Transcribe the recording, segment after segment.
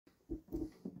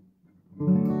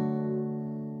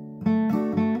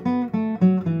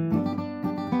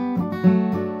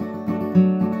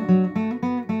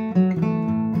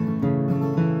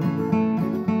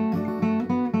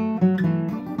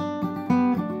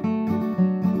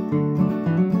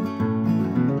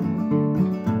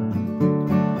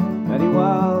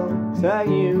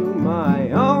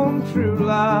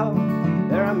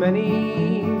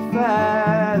many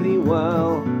fare thee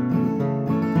well.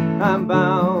 I'm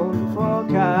bound for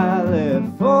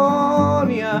California,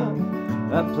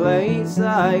 a place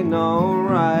I know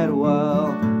right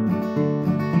well.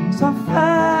 So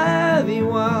fare thee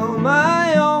well,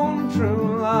 my own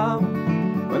true love.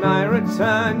 When I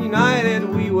return, united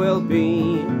we will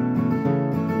be.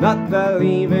 Not the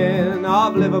leaving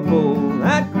of Liverpool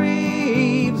that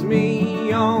grieves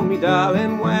me, oh me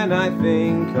darling, when I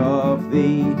think of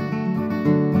thee.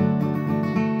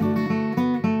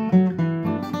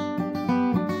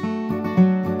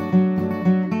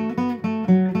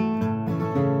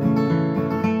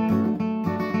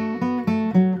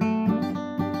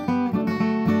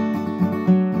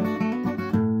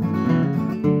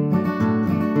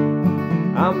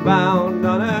 I'm bound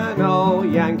on an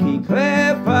old Yankee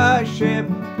clipper ship,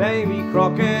 Davy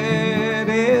Crockett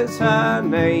is her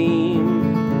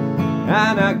name,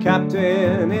 and her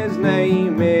captain, his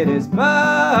name it is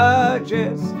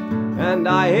Burgess, and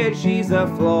I hear she's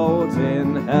afloat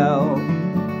in hell.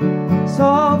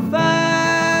 So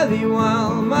fare thee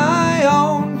well, my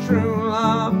own true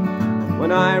love.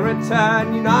 When I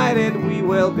return, united we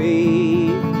will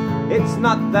be. It's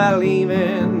not the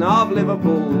leaving of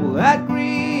Liverpool that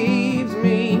grieves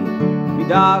me, me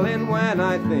darling, when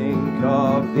I think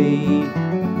of thee.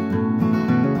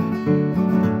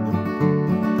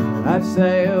 I've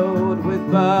sailed with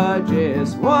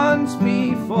Burgess once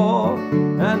before,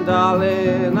 and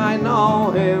darling, I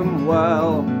know him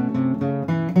well.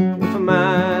 If a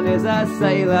man is a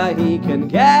sailor, he can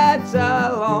get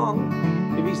along.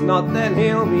 If he's not, then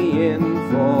he'll be in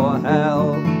for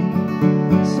hell.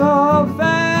 So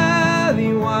fare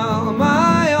thee well,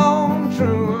 my own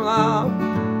true love.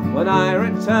 When I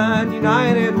return,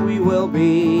 united we will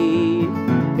be.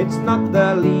 It's not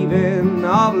the leaving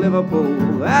of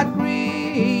Liverpool that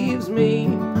grieves me,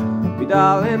 me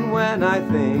darling, when I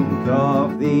think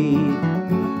of thee.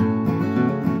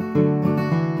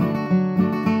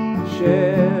 The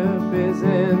ship is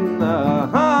in the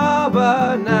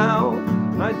harbour now,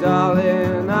 my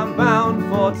darling, I'm bound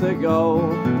for to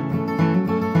go.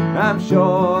 I'm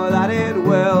sure that it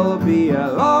will be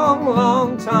a long,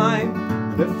 long time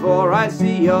before I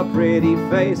see your pretty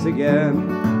face again.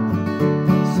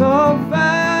 So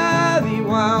fare thee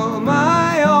well,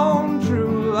 my own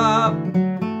true love.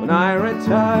 When I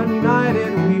return,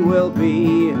 united we will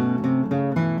be.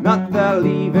 Not the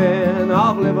leaving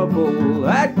of Liverpool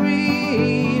that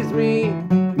grieves me,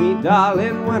 me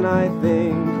darling, when I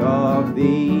think of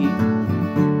thee.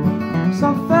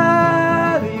 So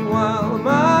fare thee well,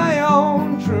 my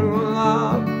own true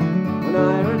love. When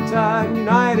I return,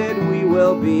 united we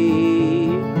will be.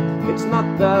 It's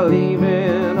not the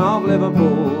leaving of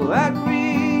Liverpool that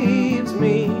grieves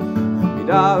me, me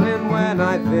darling, when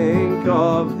I think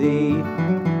of thee.